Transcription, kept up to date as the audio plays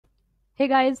Hey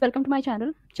guys, welcome to my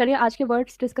channel. चलिए आज के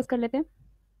वर्ड्स डिस्कस कर लेते हैं।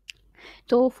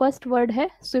 तो फर्स्ट वर्ड है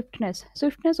स्विफ्टनेस।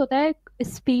 स्विफ्टनेस होता है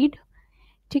स्पीड।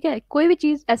 ठीक है, कोई भी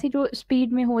चीज़ ऐसी जो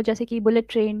स्पीड में हो, जैसे कि बुलेट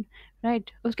ट्रेन, राइट।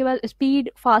 उसके बाद स्पीड,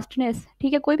 फास्टनेस।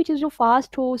 ठीक है, कोई भी चीज़ जो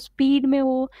फास्ट हो, स्पीड में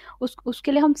हो,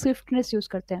 उसके लिए हम स्विफ्टनेस यूज़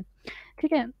करते हैं।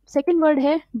 ठीक है। सेकंड वर्ड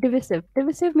है डिविसिव।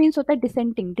 डिविसिव मीन्स होता है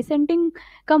डिसेंटिंग। डिसेंटिंग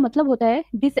का मतलब होता है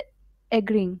डिस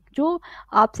एग्रीइंग, जो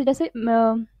आपसे जैसे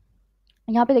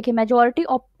यहाँ पे देखिए मेजोरिटी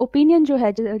ओपिनियन जो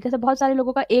है, जैसे बहुत सारे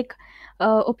लोगों का एक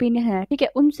ओपिनियन है, ठीक है,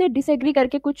 उनसे डिसएग्री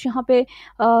करके कुछ यहाँ पे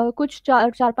कुछ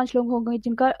चार चार पांच लोग होंगे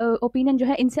जिनका ओपिनियन जो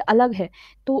है इनसे अलग है,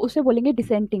 तो उसे बोलेंगे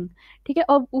डिसेंटिंग। ठीक है,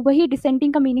 और वही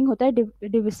डिसेंटिंग का मीनिंग होता है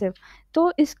डिविसिव।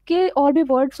 तो इसके और भी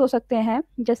वर्ड्स हो सकते हैं,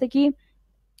 जैसे कि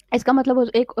इसका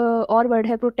मतलब एक और वर्ड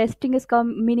है प्रोटेस्टिंग, इसका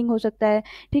मीनिंग हो सकता है।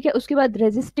 ठीक है, उसके बाद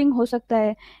रेजिस्टिंग हो सकता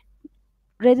है।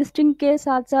 रेजिस्टिंग के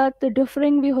साथ साथ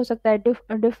डिफरिंग भी हो सकता है।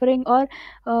 डिफरिंग और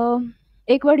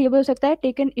एक वर्ड ये भी हो सकता है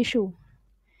टेकन इशू।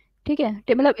 ठीक है,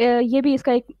 मतलब ये भी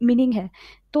इसका एक मीनिंग है।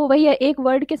 तो वही है, एक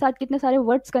वर्ड के साथ कितने सारे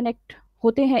वर्ड्स कनेक्ट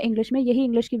होते हैं इंग्लिश में, यही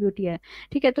इंग्लिश की ब्यूटी है।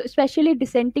 ठीक है, तो specially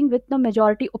dissenting with the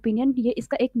majority opinion, ये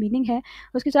इसका एक मीनिंग है।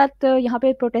 उसके साथ यहाँ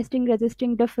पे प्रोटेस्टिंग,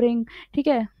 रेजिस्टिंग, डिफरिंग, ठीक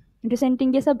है,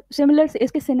 डिसेंटिंग, ये सब सिमिलर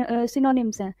इसके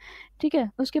सिनोनिम्स हैं। ठीक है,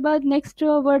 उसके बाद नेक्स्ट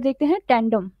वर्ड देखते हैं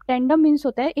टैंडम। टैंडम मीन्स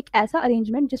होता है एक ऐसा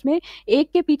अरेंजमेंट जिसमें एक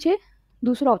के पीछे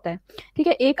दूसरा होता है। ठीक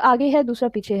है, एक आगे है दूसरा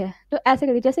पीछे है, तो ऐसे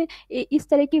करके जैसे इस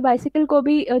तरह की बाइसिकल को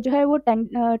भी जो है वो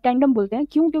टैंडम बोलते हैं।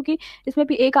 क्यों? क्योंकि इसमें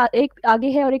भी एक आगे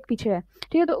है और एक पीछे है।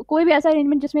 ठीक है, तो कोई भी ऐसा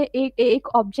अरेंजमेंट जिसमें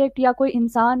एक ऑब्जेक्ट या कोई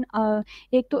इंसान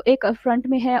एक तो एक फ्रंट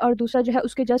में है और दूसरा जो है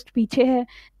उसके जस्ट पीछे है,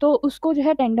 तो उसको जो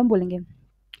है टैंडम बोलेंगे।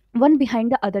 वन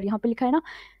बिहाइंड द अदर यहाँ पे लिखा है ना।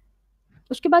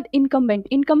 उसके बाद इनकम्बेंट।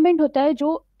 इनकम्बेंट होता है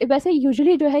जो वैसे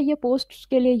यूजुअली जो है ये पोस्ट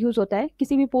के लिए यूज होता है,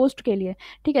 किसी भी पोस्ट के लिए।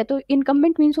 ठीक है, तो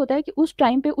इनकम्बेंट मीन्स होता है कि उस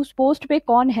टाइम पे उस पोस्ट पे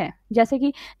कौन है। जैसे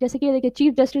कि ये देखिए,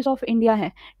 चीफ जस्टिस ऑफ इंडिया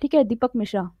है, ठीक है, दीपक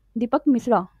मिश्रा। दीपक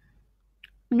मिश्रा,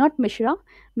 नॉट मिश्रा,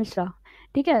 मिश्रा।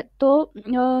 ठीक है, तो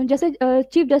जैसे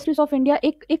चीफ जस्टिस ऑफ इंडिया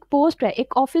एक एक पोस्ट है,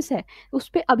 एक ऑफिस है, उस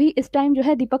पे अभी इस टाइम जो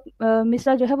है दीपक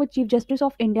मिश्रा जो है वो चीफ जस्टिस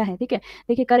ऑफ इंडिया है। ठीक है,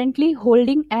 देखिए करेंटली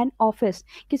होल्डिंग एन ऑफिस,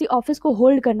 किसी ऑफिस को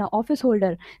होल्ड करना, office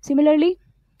holder. Similarly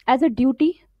as a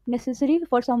duty necessary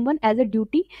for someone, as a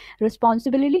duty,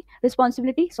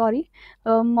 responsibility sorry,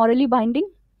 morally binding.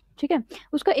 ठीक है,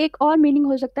 उसका एक और मीनिंग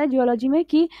हो सकता है जियोलॉजी में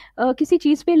कि किसी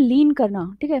चीज़ पे लीन करना।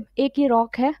 ठीक है, एक ये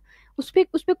रॉक है, उस पे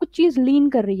कुछ चीज़ लीन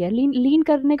कर रही है। लीन लीन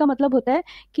करने का मतलब होता है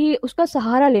कि उसका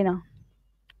सहारा लेना।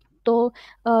 तो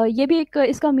ये भी एक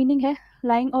इसका मीनिंग है,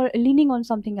 लाइंग और लीनिंग ऑन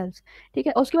समथिंग एल्स। ठीक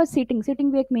है, और उसके बाद सीटिंग।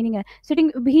 सीटिंग भी एक मीनिंग है।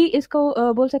 सीटिंग भी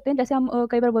इसको बोल सकते हैं, जैसे हम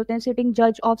कई बार बोलते हैं सीटिंग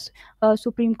जज ऑफ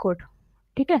सुप्रीम कोर्ट।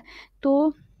 ठीक है,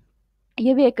 तो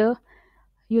ये भी एक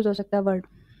यूज हो सकता है वर्ड।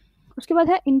 उसके बाद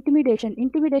है इंटिमिडेशन।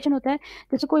 इंटिमिडेशन होता है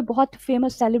जैसे कोई बहुत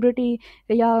फेमस सेलिब्रिटी,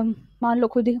 या मान लो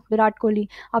खुद ही विराट कोहली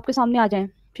आपके सामने आ जाएं।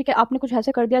 ठीक है, आपने कुछ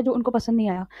ऐसे कर दिया जो उनको पसंद नहीं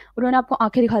आया, उन्होंने आपको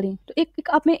आंखें दिखा दी, तो एक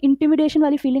आप में इंटिमिडेशन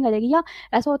वाली फीलिंग आ जाएगी। या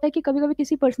ऐसा होता है कि कभी कभी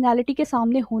किसी पर्सनैलिटी के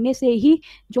सामने होने से ही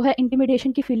जो है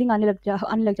इंटिमिडेशन की फीलिंग आने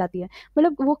लग जाती है।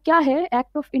 मतलब वो क्या है,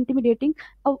 act of intimidating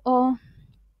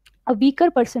a weaker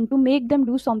person to make them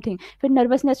do something. फिर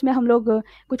नर्वसनेस में हम लोग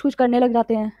कुछ कुछ करने लग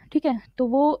जाते हैं। ठीक है, तो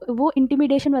वो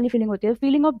इंटिमिडेशन वाली फीलिंग होती है।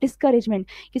 फीलिंग ऑफ डिस्करेजमेंट,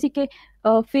 किसी के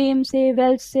फेम से,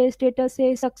 वेल्थ से, स्टेटस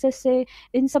से, सक्सेस से,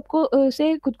 इन सबको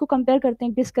से खुद को कंपेयर करते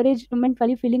हैं। डिस्करेजमेंट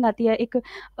वाली फीलिंग आती है, एक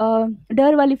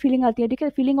डर वाली फीलिंग आती है। ठीक है,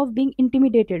 feeling of being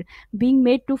intimidated, being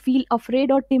made to feel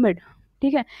afraid और टिमिड।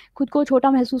 ठीक है, खुद को छोटा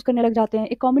महसूस करने लग जाते हैं।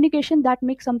 एक communication that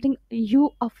make something you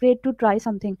afraid to try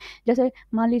something. जैसे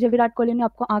मान लीजिए विराट कोहली ने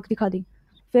आपको आंख दिखा दी,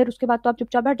 फिर उसके बाद तो आप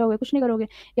चुपचाप बैठ जाओगे, कुछ नहीं करोगे।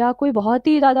 या कोई बहुत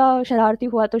ही ज़्यादा शरारती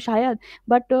हुआ तो शायद,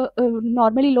 बट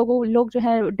नॉर्मली लोग जो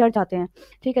है डर जाते हैं।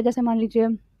 ठीक है, जैसे मान लीजिए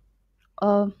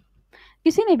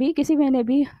किसी में ने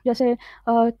भी, जैसे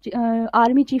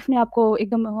आर्मी चीफ ने आपको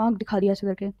एकदम आंख दिखा दिया ऐसे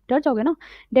करके, डर जाओगे ना।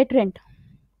 डेटरेंट।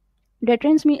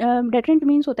 डेटरेंट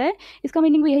मीन्स होता है, इसका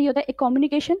मीनिंग भी यही होता है, एक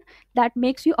communication that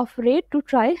makes you afraid to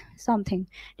try something.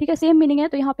 ठीक है, सेम मीनिंग है।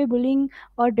 तो यहाँ पे बुलिंग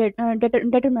और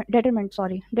डेटरमेंट,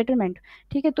 सॉरी डेटरमेंट।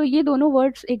 ठीक है, तो ये दोनों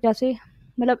वर्ड्स एक जैसे,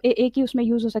 मतलब एक ही उसमें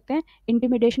यूज हो सकते हैं,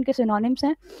 इंटिमिडेशन के सिनोनिम्स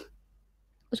हैं।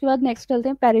 उसके बाद नेक्स्ट चलते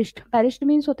हैं पेरिस्ड। पेरिस्ड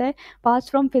मीन्स होता है पास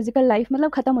फ्रॉम फिजिकल लाइफ,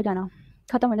 मतलब खत्म हो जाना।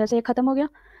 खत्म हो जाना, जैसे खत्म हो गया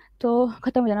तो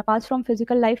खत्म हो जाना। पास from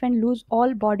physical life and lose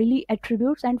all bodily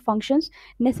attributes and functions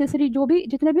necessary, जो भी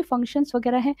जितने भी फंक्शंस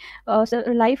वगैरह हैं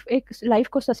लाइफ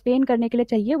को सस्टेन करने के लिए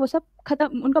चाहिए, वो सब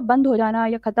खत्म, उनका बंद हो जाना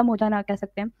या खत्म हो जाना कह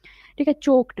सकते हैं। ठीक है,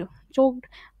 चोक्ड,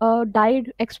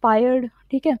 डाइड, एक्सपायर्ड।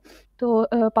 ठीक है, तो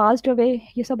पास्ड अवे,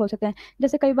 ये सब हो सकते हैं।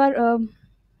 जैसे कई बार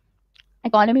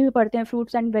इकोनॉमी में पढ़ते हैं,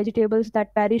 fruits and vegetables that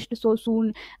perished सो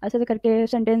सून, ऐसे ऐसे करके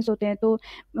सेंटेंस होते हैं। तो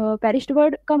पेरिश्ड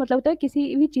वर्ड का मतलब होता है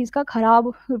किसी भी चीज़ का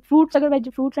खराब, फ्रूट्स अगर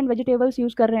फ्रूट्स एंड वेजिटेबल्स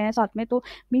यूज़ कर रहे हैं साथ में, तो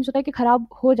मीन्स होता है कि खराब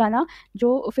हो जाना,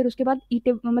 जो फिर उसके बाद ईट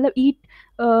मतलब ईट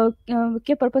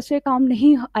के पर्पज से काम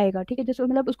नहीं आएगा, ठीक है, जैसे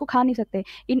मतलब उसको खा नहीं सकते,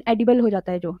 इनएडिबल हो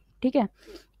जाता है जो, ठीक है।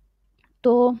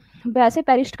 तो वैसे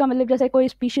पेरिश्ड का मतलब जैसे कोई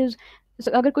स्पीशीज़,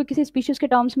 अगर कोई किसी स्पीशीज़ के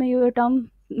टर्म्स में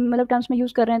मतलब टर्म्स में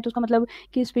यूज़ कर रहे हैं, तो उसका मतलब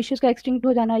कि स्पीशीज़ का एक्सटिंक्ट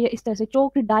हो जाना, या इस तरह से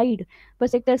चोक्ड, डाइड,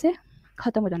 बस एक तरह से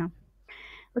ख़त्म हो जाना।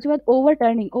 उसके बाद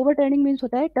ओवरटर्निंग, ओवरटर्निंग मीन्स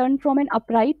होता है टर्न फ्रॉम एन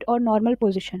अपराइट और नॉर्मल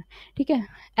पोजिशन, ठीक है।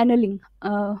 एनलिंग,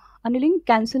 अनलिंग,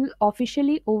 cancel,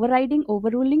 officially, overriding,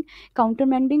 ओवररूलिंग,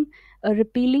 काउंटरमैंडिंग,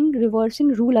 repealing,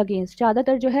 reversing, rule against,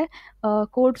 ज़्यादातर जो है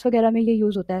कोर्ट्स वगैरह में ये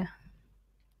यूज़ होता है।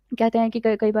 कहते हैं कि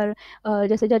कई कई बार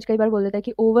जैसे जज कई बार बोल देता है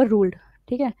कि ओवर रूल्ड,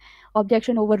 ठीक है,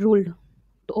 ऑब्जेक्शन ओवर रूल्ड,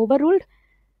 तो ओवर रूल्ड,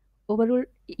 ओवर रूल्ड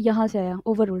यहाँ से आया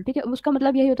ओवर रूल्ड, ठीक है। उसका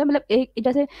मतलब यही होता है, मतलब एक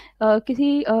जैसे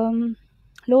किसी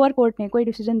लोअर कोर्ट ने कोई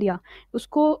डिसीजन दिया,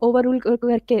 उसको ओवर रूल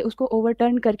करके, उसको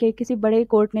ओवरटर्न करके किसी बड़े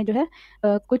कोर्ट ने जो है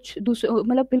कुछ दूसरे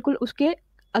मतलब बिल्कुल उसके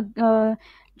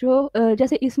जो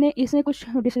जैसे इसने इसने कुछ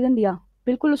डिसीजन दिया,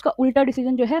 बिल्कुल उसका उल्टा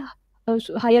डिसीजन जो है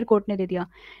हायर कोर्ट ने दे दिया,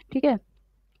 ठीक है।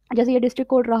 जैसे ये डिस्ट्रिक्ट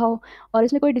कोर्ट रहा हो और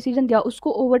इसने कोई डिसीजन दिया,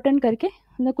 उसको ओवरटर्न करके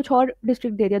हमने कुछ और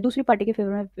डिस्ट्रिक्ट दे दिया, दूसरी पार्टी के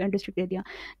फेवर में डिस्ट्रिक्ट दे दिया।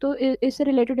 तो इससे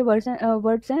रिलेटेड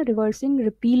वर्ड्स हैं रिवर्सिंग,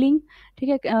 रिपीलिंग, ठीक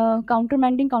है,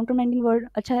 काउंटरमैंडिंग, काउंटरमैंडिंग वर्ड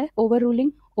अच्छा है, over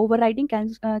ruling, over riding,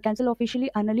 cancel officially,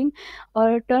 अनलिंग,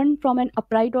 और टर्न फ्रॉम एन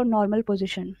अपराइट और नॉर्मल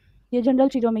पोजिशन, ये जनरल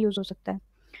चीज़ों में यूज़ हो सकता है।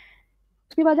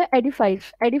 उसके बाद है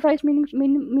एडिफाइस, एडिफाइस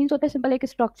मीन्स होता है सिंपल एक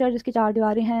स्ट्रक्चर जिसकी चार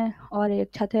दीवारें हैं और एक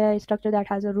छत है, structure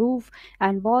that has a roof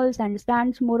and walls and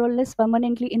stands मोर और less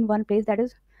permanently in one place, that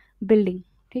is building,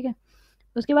 ठीक है।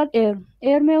 उसके बाद एयर,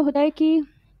 एयर में होता है कि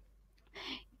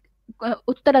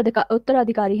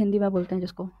उत्तराधिकारी हिंदी में बोलते हैं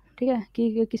जिसको, ठीक है,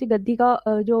 कि किसी गद्दी का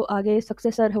जो आगे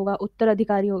सक्सेसर होगा,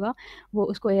 उत्तराधिकारी होगा, वो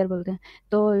उसको एयर बोलते हैं।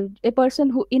 तो a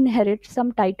person who inherit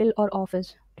some title और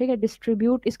ऑफिस, ठीक है।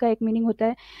 डिस्ट्रीब्यूट, इसका एक मीनिंग होता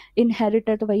है,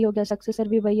 इनहेरिटर तो वही हो गया, सक्सेसर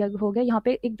भी वही हो गया, यहाँ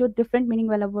पे एक जो डिफरेंट मीनिंग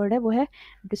वाला वर्ड है वो है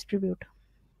distribute.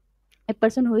 A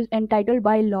person who is entitled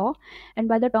by law and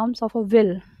by the terms of a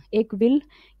will, एक विल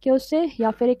के उससे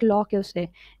या फिर एक लॉ के उससे,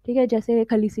 ठीक है। जैसे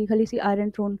खलीसी, खलीसी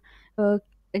आयरन थ्रोन,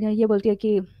 ये बोलती है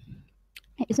कि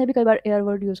इसने भी कई बार एयर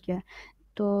वर्ड यूज़ किया है।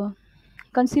 तो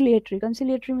कंसिलिएटरी,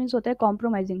 कंसिलिएटरी मीन्स होता है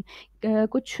कॉम्प्रोमाइजिंग,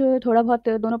 कुछ थोड़ा बहुत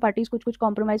दोनों पार्टीज कुछ कुछ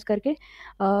कॉम्प्रोमाइज़ करके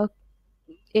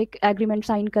एक एग्रीमेंट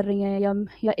साइन कर रही हैं,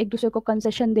 या एक दूसरे को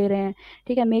कंसेशन दे रहे हैं,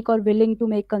 ठीक है। मेक और willing to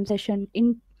make concession,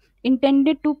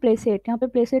 intended to प्लेसेट, यहाँ पे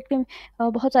प्लेसेट के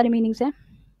बहुत सारे मीनिंग्स हैं।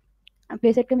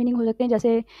 प्लेसेट के मीनिंग हो सकते हैं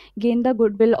जैसे गेन द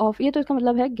गुडविल ऑफ, ये तो इसका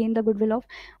मतलब है गेन द गुडविल ऑफ,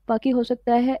 बाकी हो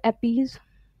सकता है अपीज,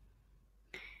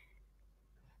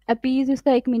 अपीज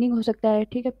इसका एक मीनिंग हो सकता है,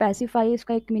 ठीक है। पैसिफाई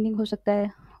इसका एक मीनिंग हो सकता है।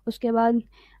 उसके बाद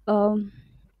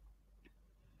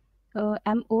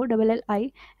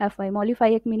MOLLIFI,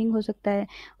 मॉलिफाई एक मीनिंग हो सकता है।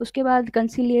 उसके बाद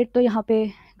कंसिलिएट, तो यहाँ पे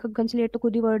कंसिलिएट तो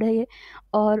खुद ही वर्ड है ये,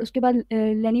 और उसके बाद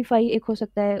लेनिफाई एक हो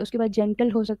सकता है, उसके बाद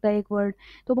जेंटल हो सकता है एक वर्ड।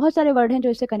 तो बहुत सारे वर्ड हैं जो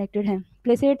इससे कनेक्टेड हैं,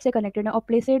 प्लेसेट से कनेक्टेड है, और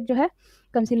प्लेसेट जो है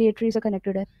कंसिलिएटरी से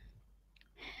कनेक्टेड है।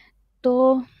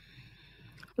 तो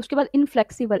उसके बाद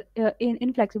इनफ्लेक्सिबल,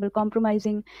 इनफ्लेक्सिबल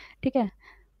कॉम्प्रोमाइजिंग, ठीक है।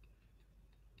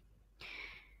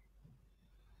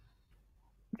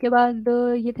 उसके बाद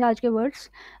ये थे आज के वर्ड्स।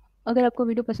 अगर आपको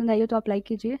वीडियो पसंद आई हो तो आप लाइक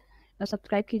कीजिए,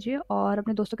 सब्सक्राइब कीजिए और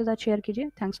अपने दोस्तों के साथ शेयर कीजिए।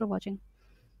 Thanks for watching.